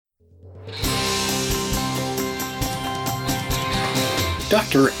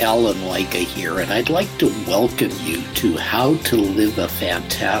Dr. Alan Leica here, and I'd like to welcome you to How to Live a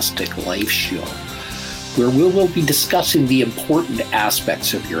Fantastic Life show, where we will be discussing the important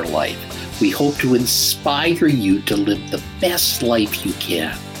aspects of your life. We hope to inspire you to live the best life you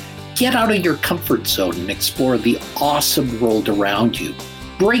can. Get out of your comfort zone and explore the awesome world around you.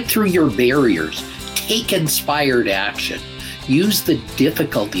 Break through your barriers. Take inspired action. Use the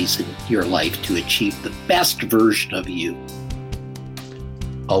difficulties in your life to achieve the best version of you.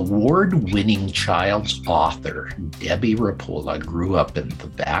 Award-winning child's author Debbie Ropollo grew up in the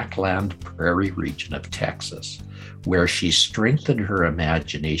backland prairie region of Texas, where she strengthened her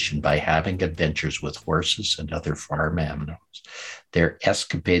imagination by having adventures with horses and other farm animals. Their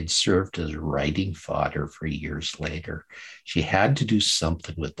escapades served as writing fodder for years later. She had to do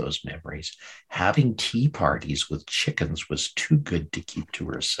something with those memories. Having tea parties with chickens was too good to keep to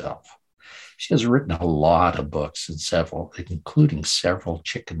herself. She has written a lot of books, including several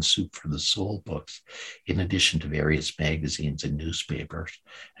Chicken Soup for the Soul books, in addition to various magazines and newspapers.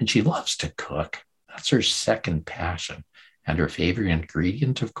 And she loves to cook. That's her second passion. And her favorite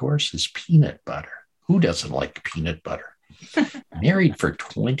ingredient, of course, is peanut butter. Who doesn't like peanut butter? Married for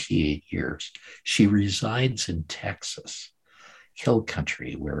 28 years, she resides in Texas, Hill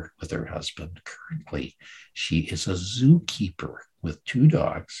Country, where with her husband. Currently, she is a zookeeper with 2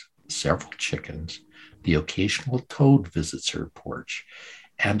 dogs, several chickens, the occasional toad visits her porch,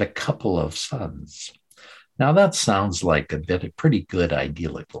 and a couple of sons. Now that sounds like a pretty good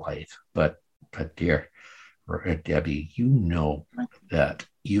idyllic life, but dear Debbie, you know that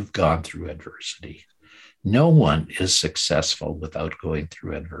you've gone through adversity. No one is successful without going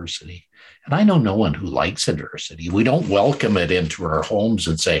through adversity. And I know no one who likes adversity. We don't welcome it into our homes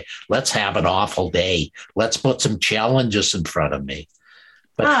and say, let's have an awful day. Let's put some challenges in front of me.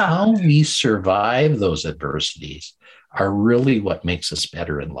 But how we survive those adversities are really what makes us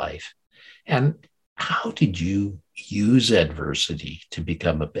better in life. And how did you use adversity to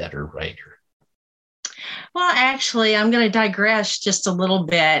become a better writer? Well, actually, I'm going to digress just a little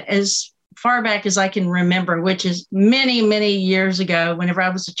bit. As far back as I can remember, which is many, many years ago, whenever I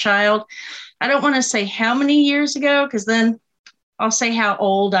was a child. I don't want to say how many years ago, because then I'll say how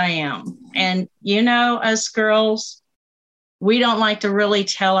old I am. And, you know, us girls, we don't like to really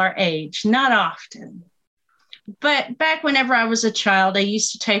tell our age, not often. But back whenever I was a child, I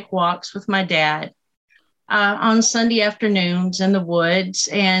used to take walks with my dad on Sunday afternoons in the woods.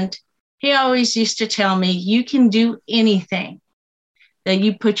 And he always used to tell me, you can do anything that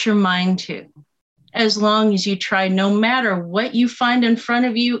you put your mind to, as long as you try. No matter what you find in front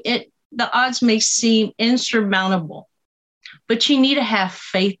of you, the odds may seem insurmountable, but you need to have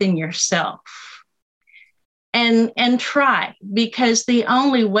faith in yourself and try, because the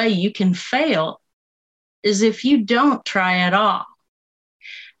only way you can fail is if you don't try at all.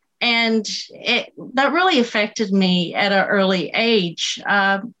 And that really affected me at an early age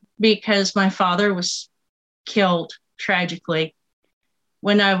because my father was killed tragically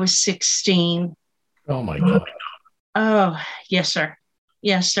when I was 16. Oh, my God. Oh, yes, sir.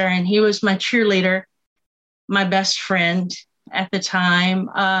 Yes, sir. And he was my cheerleader, my best friend at the time.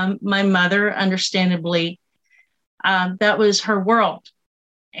 My mother, understandably, that was her world.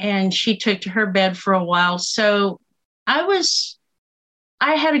 And she took to her bed for a while. So I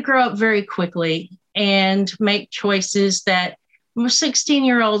had to grow up very quickly and make choices that most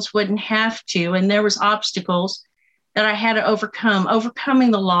 16-year-olds wouldn't have to. And there was obstacles that I had to overcome. Overcoming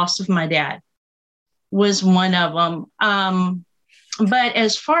the loss of my dad was one of them. But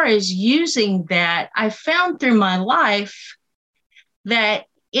as far as using that, I found through my life that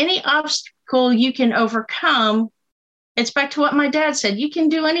any obstacle you can overcome, it's back to what my dad said, you can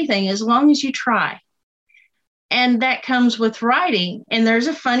do anything as long as you try. And that comes with writing. And there's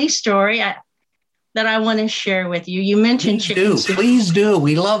a funny story that I want to share with you. You mentioned chicken soup. Please do.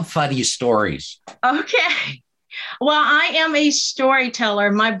 We love funny stories. Okay. Well, I am a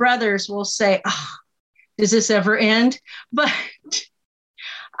storyteller. My brothers will say, oh, does this ever end? But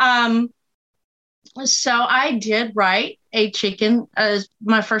so I did write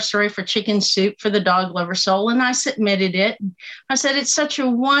my first story for Chicken Soup for the Dog Lover Soul, and I submitted it. I said, it's such a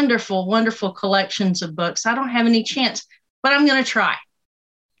wonderful, wonderful collections of books. I don't have any chance, but I'm going to try.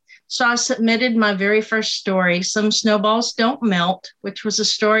 So I submitted my very first story, Some Snowballs Don't Melt, which was a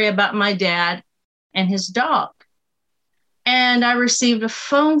story about my dad and his dog. And I received a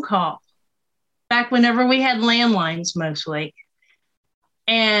phone call back whenever we had landlines mostly.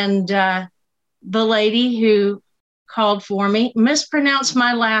 And the lady who called for me mispronounced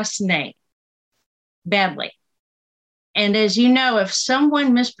my last name badly. And as you know, if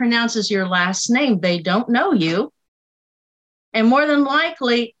someone mispronounces your last name, they don't know you. And more than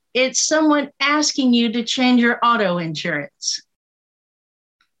likely, it's someone asking you to change your auto insurance.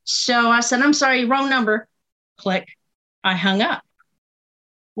 So I said, I'm sorry, wrong number. Click. I hung up.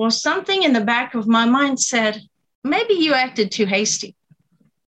 Well, something in the back of my mind said, maybe you acted too hasty.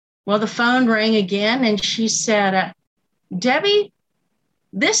 Well, the phone rang again, and she said, Debbie,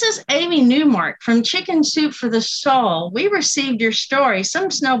 this is Amy Newmark from Chicken Soup for the Soul. We received your story.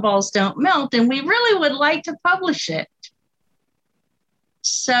 Some snowballs don't melt, and we really would like to publish it.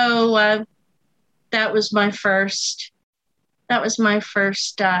 So that was my first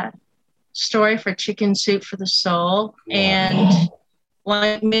story for Chicken Soup for the Soul. Wow. And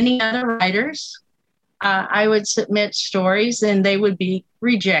like many other writers, I would submit stories and they would be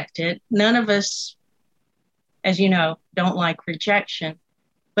rejected. None of us, as you know, don't like rejection.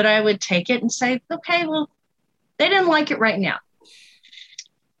 But I would take it and say, okay, well, they didn't like it right now.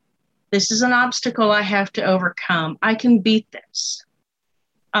 This is an obstacle I have to overcome. I can beat this.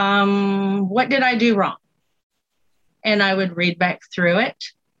 What did I do wrong? And I would read back through it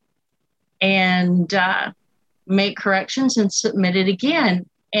and make corrections and submit it again.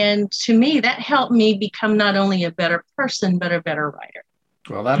 And to me, that helped me become not only a better person, but a better writer.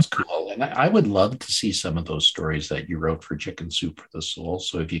 Well, that's cool. And I would love to see some of those stories that you wrote for Chicken Soup for the Soul.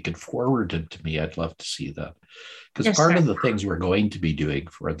 So if you could forward it to me, I'd love to see that. Because part of the things we're going to be doing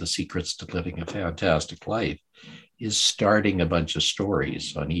for the Secrets to Living a Fantastic Life is starting a bunch of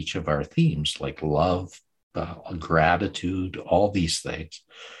stories on each of our themes, like love, gratitude, all these things.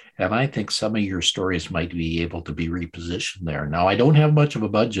 And I think some of your stories might be able to be repositioned there. Now, I don't have much of a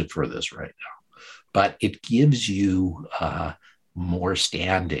budget for this right now, but it gives you more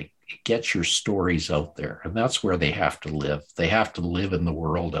standing. It gets your stories out there. And that's where they have to live. They have to live in the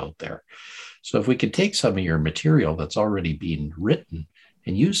world out there. So if we could take some of your material that's already being written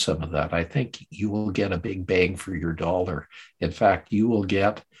and use some of that, I think you will get a big bang for your dollar. In fact, you will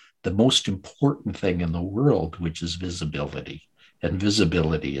get the most important thing in the world, which is visibility. And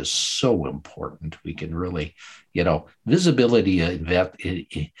visibility is so important. We can really, visibility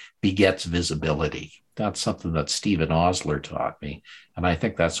begets visibility. That's something that Stephen Osler taught me. And I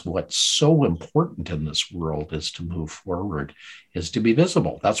think that's what's so important in this world is to move forward, is to be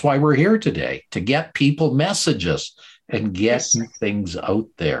visible. That's why we're here today, to get people messages and get things out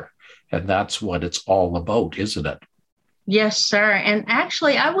there. And that's what it's all about, isn't it? Yes, sir. And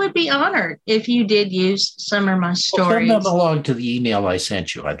actually, I would be honored if you did use some of my stories. Well, send them along to the email I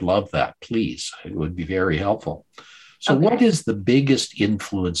sent you. I'd love that, please. It would be very helpful. So What is the biggest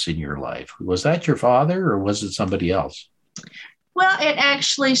influence in your life? Was that your father or was it somebody else? Well, it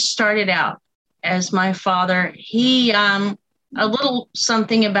actually started out as my father. He, a little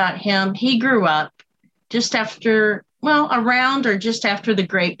something about him. He grew up just after, around or just after the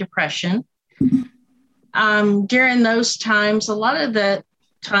Great Depression. During those times, a lot of the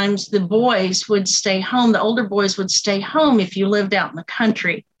times the boys would stay home. The older boys would stay home if you lived out in the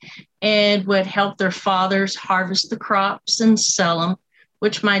country and would help their fathers harvest the crops and sell them,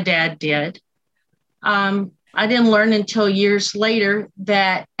 which my dad did. I didn't learn until years later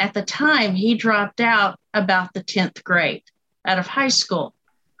that at the time he dropped out about the 10th grade out of high school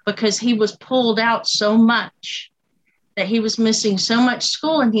because he was pulled out so much that he was missing so much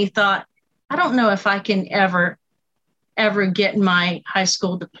school. And he thought, I don't know if I can ever get my high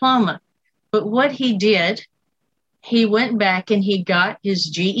school diploma. But what he did, he went back and he got his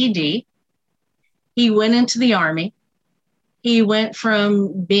GED. He went into the Army. He went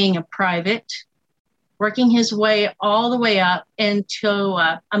from being a private, working his way all the way up into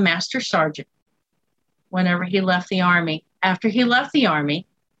a master sergeant whenever he left the Army. After he left the Army,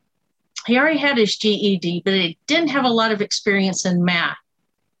 he already had his GED, but he didn't have a lot of experience in math.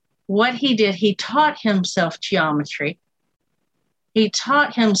 What he did, he taught himself geometry, he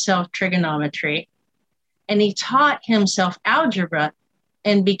taught himself trigonometry, and he taught himself algebra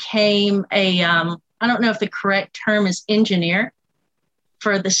and became I don't know if the correct term is engineer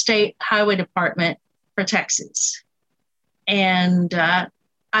for the state highway department for Texas. And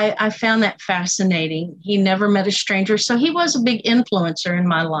I found that fascinating. He never met a stranger. So he was a big influencer in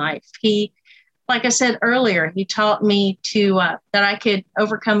my life. Like I said earlier, he taught me that I could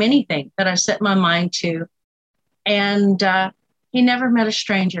overcome anything that I set my mind to. And he never met a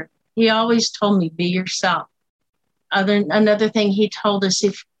stranger. He always told me, be yourself. Another thing he told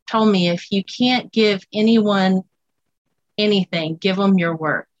me, if you can't give anyone anything, give them your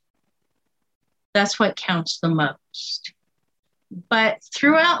word. That's what counts the most. But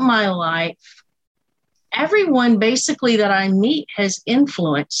throughout my life, everyone basically that I meet has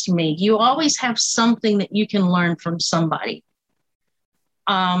influenced me. You always have something that you can learn from somebody.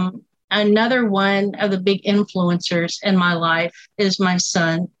 Another one of the big influencers in my life is my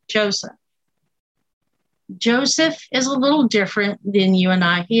son, Joseph. Joseph is a little different than you and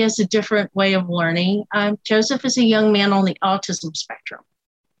I. He has a different way of learning. Joseph is a young man on the autism spectrum.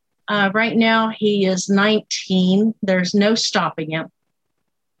 Right now, he is 19. There's no stopping him.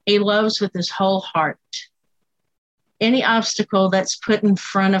 He loves with his whole heart. Any obstacle that's put in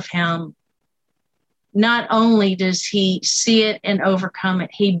front of him, not only does he see it and overcome it,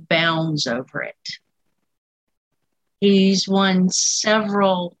 he bounds over it. He's won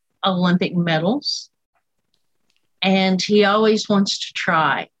several Olympic medals, and he always wants to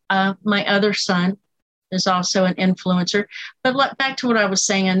try. My other son is also an influencer. But back to what I was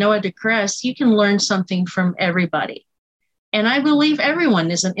saying, I know I digress. You can learn something from everybody. And I believe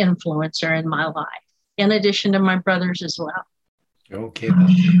everyone is an influencer in my life, in addition to my brothers as well. Okay,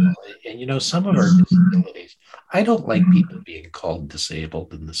 that's true. And you know, some of our disabilities, I don't like people being called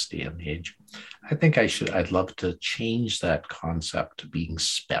disabled in this day and age. I think I'd love to change that concept to being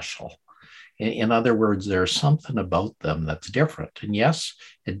special. In other words, there's something about them that's different. And yes,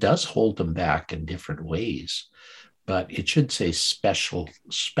 it does hold them back in different ways, but it should say special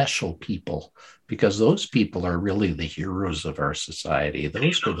people, because those people are really the heroes of our society.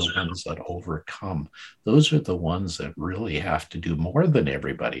 Those are the ones that overcome. Those are the ones that really have to do more than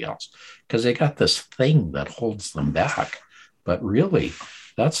everybody else, because they got this thing that holds them back. But really,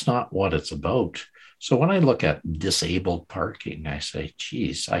 that's not what it's about. So when I look at disabled parking, I say,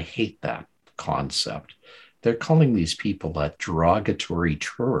 geez, I hate that concept. They're calling these people a derogatory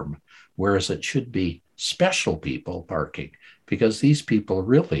term, whereas it should be special people parking, because these people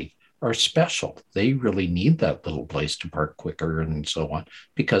really are special. They really need that little place to park quicker and so on,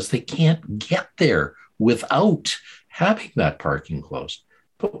 because they can't get there without having that parking closed.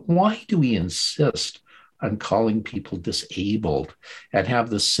 But why do we insist on calling people disabled and have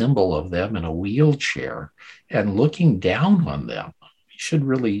the symbol of them in a wheelchair and looking down on them? We should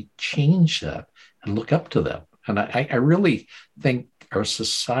really change that and look up to them. And I really think our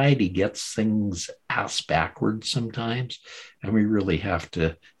society gets things ass backwards sometimes, and we really have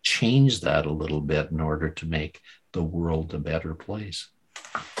to change that a little bit in order to make the world a better place.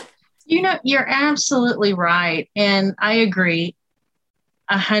 You know, you're absolutely right. And I agree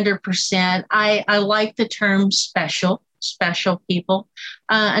 100%. I like the term special people.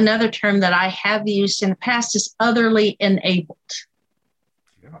 Another term that I have used in the past is otherly enabled.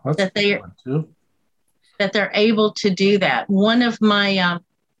 Yeah, that's that they're able to do that. One of my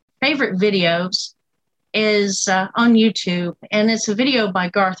favorite videos is on YouTube, and it's a video by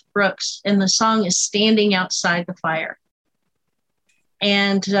Garth Brooks, and the song is Standing Outside the Fire.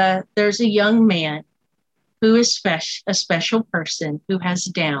 And there's a young man who is a special person who has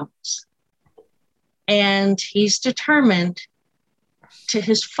Downs. And he's determined to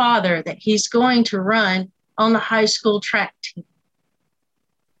his father that he's going to run on the high school track team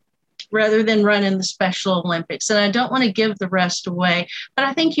rather than run in the Special Olympics. And I don't want to give the rest away, but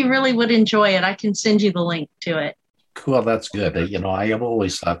I think you really would enjoy it. I can send you the link to it. Cool, that's good. You know, I have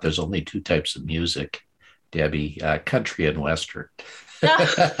always thought there's only two types of music, Debbie, country and Western.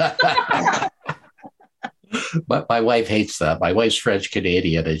 But my wife hates that. My wife's French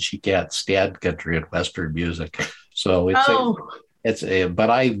Canadian, and she can't stand country and Western music. So but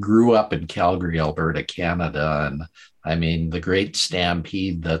I grew up in Calgary, Alberta, Canada, and I mean the great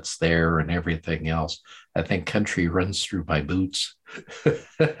stampede that's there and everything else. I think country runs through my boots.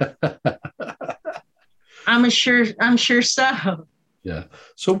 I'm sure so. Yeah.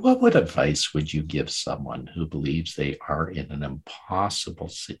 So what advice would you give someone who believes they are in an impossible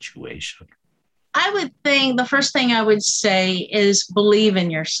situation? I would think the first thing I would say is believe in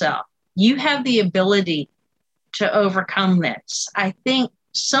yourself. You have the ability to overcome this. I think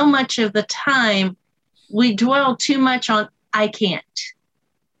so much of the time we dwell too much on I can't,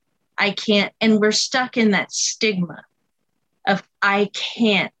 and we're stuck in that stigma of I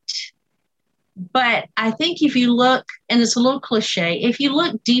can't. But I think if you look, and it's a little cliche, if you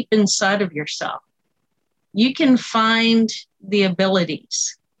look deep inside of yourself, you can find the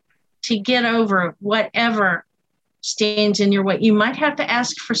abilities to get over whatever stands in your way. You might have to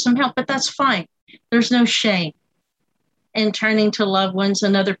ask for some help, but that's fine. There's no shame in turning to loved ones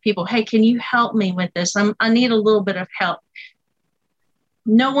and other people. Hey, can you help me with this? I need a little bit of help.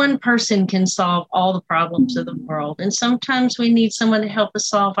 No one person can solve all the problems of the world. And sometimes we need someone to help us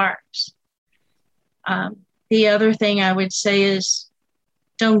solve ours. The other thing I would say is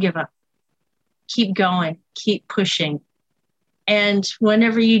don't give up. Keep going, keep pushing. And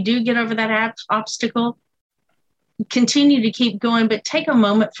whenever you do get over that obstacle, continue to keep going, but take a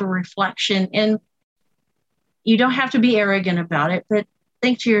moment for reflection. And you don't have to be arrogant about it, but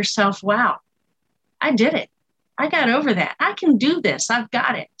think to yourself, wow, I did it. I got over that. I can do this. I've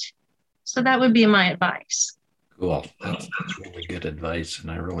got it. So that would be my advice. Cool. That's really good advice,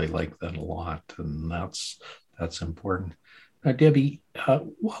 and I really like that a lot. And that's important. Now, Debbie,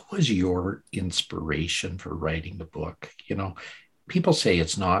 what was your inspiration for writing the book? You know, people say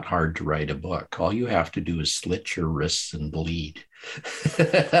it's not hard to write a book. All you have to do is slit your wrists and bleed.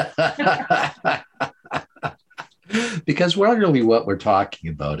 Because really what we're talking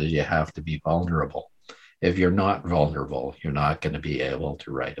about is you have to be vulnerable. If you're not vulnerable, you're not going to be able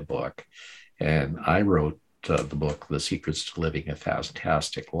to write a book. And I wrote the book, The Secrets to Living a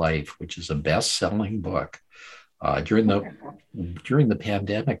Fantastic Life, which is a best-selling book during the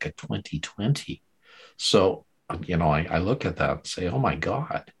pandemic of 2020. So, I look at that and say, oh my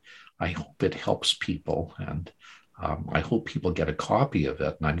God, I hope it helps people. And I hope people get a copy of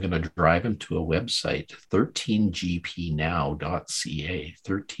it. And I'm going to drive them to a website, 13gpnow.ca,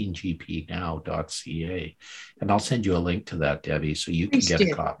 13gpnow.ca. And I'll send you a link to that, Debbie, so you can get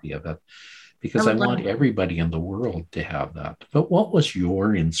a copy of it, because I want everybody in the world to have that. But what was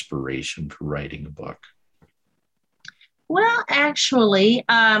your inspiration for writing a book? Well, actually,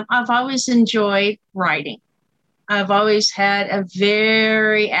 I've always enjoyed writing. I've always had a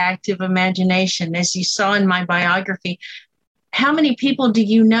very active imagination. As you saw in my biography, how many people do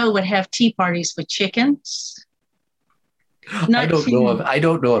you know would have tea parties with chickens? I don't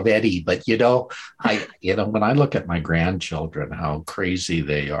know of any, but when I look at my grandchildren, how crazy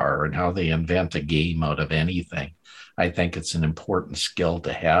they are and how they invent a game out of anything, I think it's an important skill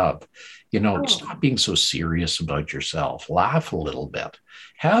to have. Stop being so serious about yourself. Laugh a little bit.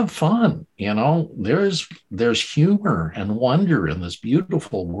 Have fun. There's humor and wonder in this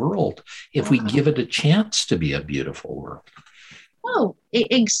beautiful world if we give it a chance to be a beautiful world. Oh,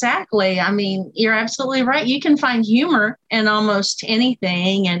 exactly. I mean, you're absolutely right. You can find humor in almost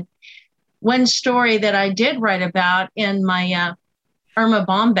anything. And one story that I did write about in my Irma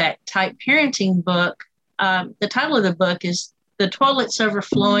Bombeck type parenting book, the title of the book is The Toilet's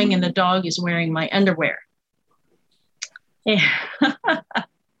Overflowing and the Dog is Wearing My Underwear. Yeah.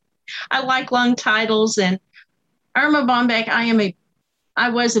 I like long titles, and Irma Bombeck, I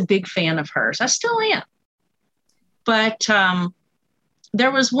was a big fan of hers. I still am. But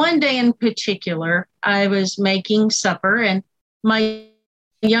there was one day in particular, I was making supper, and my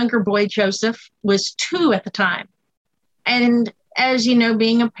younger boy, Joseph, was 2 at the time. And as you know,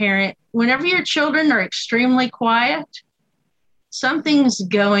 being a parent, whenever your children are extremely quiet, something's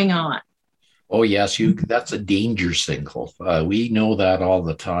going on. Oh, yes, that's a danger signal. We know that all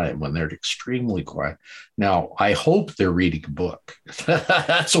the time when they're extremely quiet. Now, I hope they're reading a book.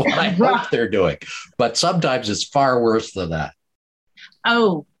 That's what I hope they're doing. But sometimes it's far worse than that.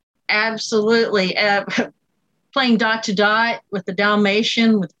 Oh, absolutely. Playing dot to dot with the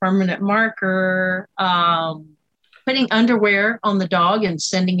Dalmatian with permanent marker, putting underwear on the dog and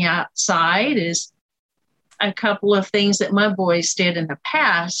sending outside is a couple of things that my boys did in the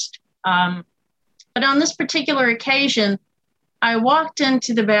past. But on this particular occasion, I walked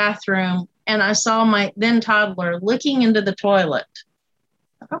into the bathroom and I saw my then toddler looking into the toilet.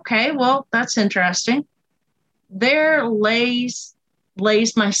 Okay, well, that's interesting. There lays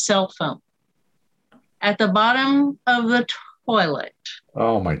my cell phone at the bottom of the toilet.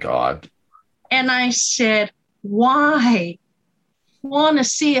 Oh, my God. And I said, why? Want to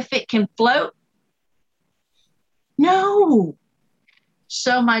see if it can float? No.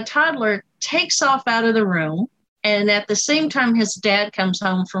 So my toddler takes off out of the room, and at the same time his dad comes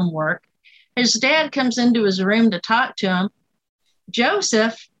home from work. His dad comes into his room to talk to him.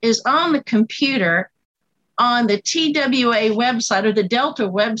 Joseph is on the computer on the TWA website, or the Delta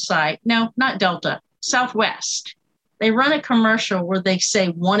website. No, not Delta, Southwest. They run a commercial where they say,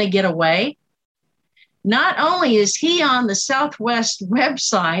 want to get away? Not only is he on the Southwest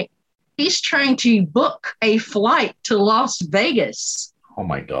website, he's trying to book a flight to Las Vegas. Oh,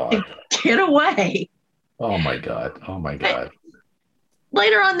 my God. Get away. Oh, my God. Oh, my God.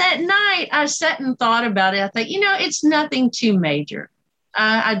 Later on that night, I sat and thought about it. I thought, it's nothing too major.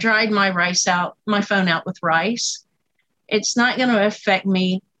 I dried my phone out with rice. It's not going to affect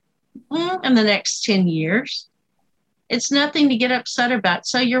me in the next 10 years. It's nothing to get upset about.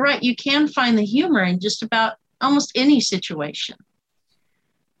 So you're right. You can find the humor in just about almost any situation.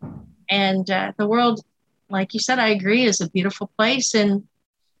 And the world, like you said, I agree, is a beautiful place, and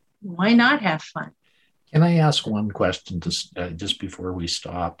why not have fun? Can I ask one question just before we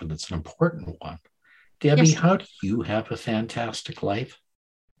stop? And it's an important one. Debbie, yes. How do you have a fantastic life?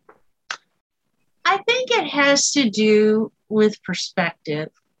 I think it has to do with perspective.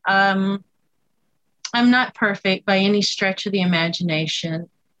 I'm not perfect by any stretch of the imagination.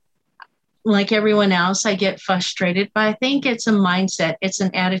 Like everyone else, I get frustrated, but I think it's a mindset, it's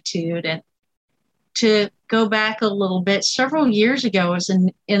an attitude. And to go back a little bit, several years ago, I was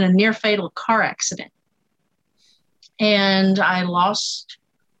in a near fatal car accident. And I lost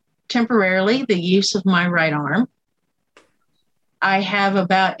temporarily the use of my right arm. I have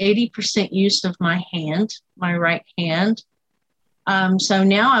about 80% use of my hand, my right hand. So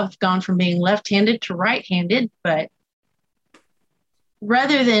now I've gone from being left-handed to right-handed, but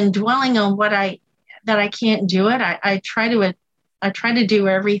rather than dwelling on that I can't do it, I try to do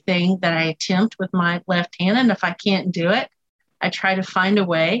everything that I attempt with my left hand. And if I can't do it, I try to find a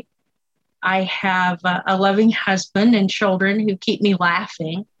way. I have a loving husband and children who keep me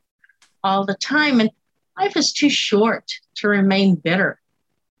laughing all the time. And life is too short to remain bitter.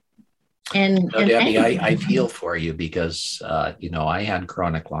 And Debbie, I feel for you because, I had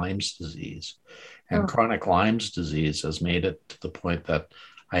chronic Lyme's disease. And chronic Lyme's disease has made it to the point that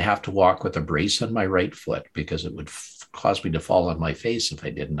I have to walk with a brace on my right foot because it would cause me to fall on my face if I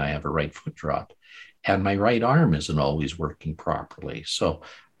didn't. I have a right foot drop. And my right arm isn't always working properly. So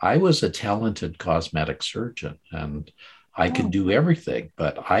I was a talented cosmetic surgeon and I could do everything,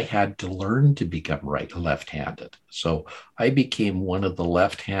 but I had to learn to become left-handed. So I became one of the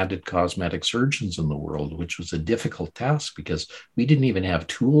left-handed cosmetic surgeons in the world, which was a difficult task because we didn't even have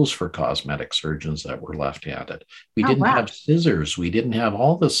tools for cosmetic surgeons that were left-handed. We didn't have scissors. We didn't have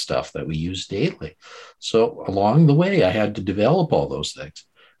all this stuff that we use daily. So along the way, I had to develop all those things,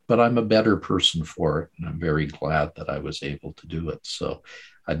 but I'm a better person for it. And I'm very glad that I was able to do it. So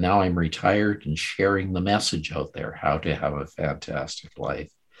now I'm retired and sharing the message out there, how to have a fantastic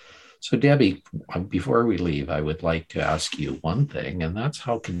life. So Debbie, before we leave, I would like to ask you one thing, and that's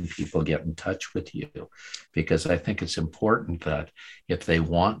how can people get in touch with you? Because I think it's important that if they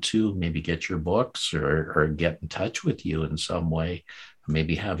want to maybe get your books or get in touch with you in some way,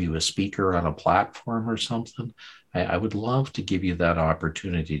 maybe have you a speaker on a platform or something, I would love to give you that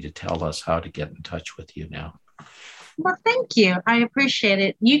opportunity to tell us how to get in touch with you now. Well, thank you. I appreciate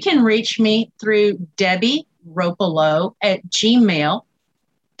it. You can reach me through Debbie Ropollo at gmail.com,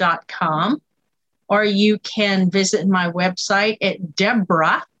 or you can visit my website at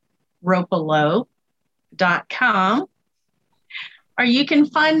deborahropollo.com, or you can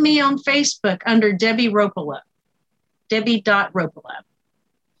find me on Facebook under Debbie Ropollo, Debbie.Ropollo.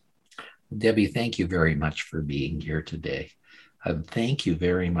 Debbie, thank you very much for being here today. Thank you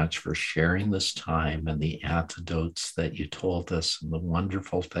very much for sharing this time and the anecdotes that you told us and the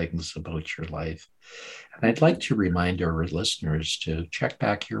wonderful things about your life. And I'd like to remind our listeners to check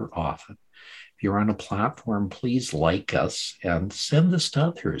back here often. If you're on a platform, please like us and send this to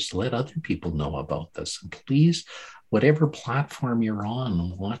others. Let other people know about this. And please, whatever platform you're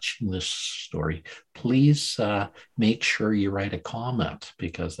on watching this story, please make sure you write a comment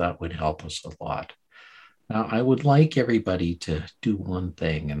because that would help us a lot. Now, I would like everybody to do one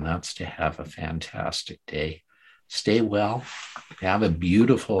thing, and that's to have a fantastic day. Stay well, have a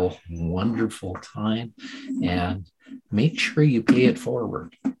beautiful, wonderful time, and make sure you pay it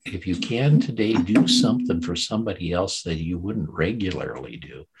forward. If you can today, do something for somebody else that you wouldn't regularly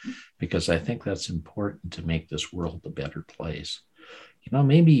do, because I think that's important to make this world a better place.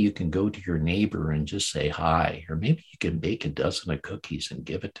 Maybe you can go to your neighbor and just say hi, or maybe you can bake a dozen of cookies and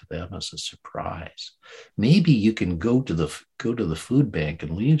give it to them as a surprise. Maybe you can go to the food bank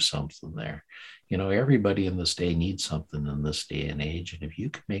and leave something there. Everybody in this day needs something in this day and age. And if you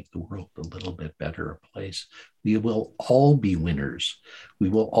can make the world a little bit better a place, we will all be winners. We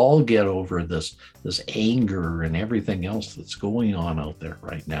will all get over this anger and everything else that's going on out there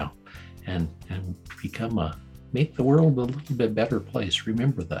right now and make the world a little bit better place.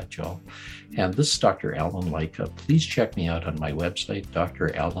 Remember that, y'all. And this is Dr. Alan Leica. Please check me out on my website,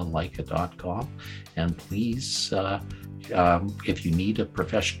 dralanleica.com. And please, if you need a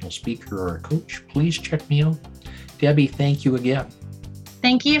professional speaker or a coach, please check me out. Debbie, thank you again.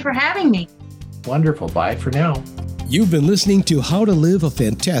 Thank you for having me. Wonderful. Bye for now. You've been listening to How to Live a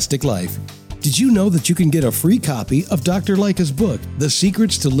Fantastic Life. Did you know that you can get a free copy of Dr. Leica's book, The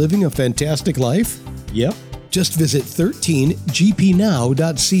Secrets to Living a Fantastic Life? Yep. Just visit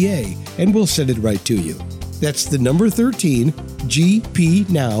 13gpnow.ca and we'll send it right to you. That's the number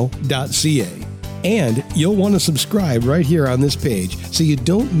 13gpnow.ca. And you'll want to subscribe right here on this page so you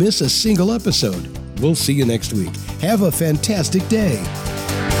don't miss a single episode. We'll see you next week. Have a fantastic day.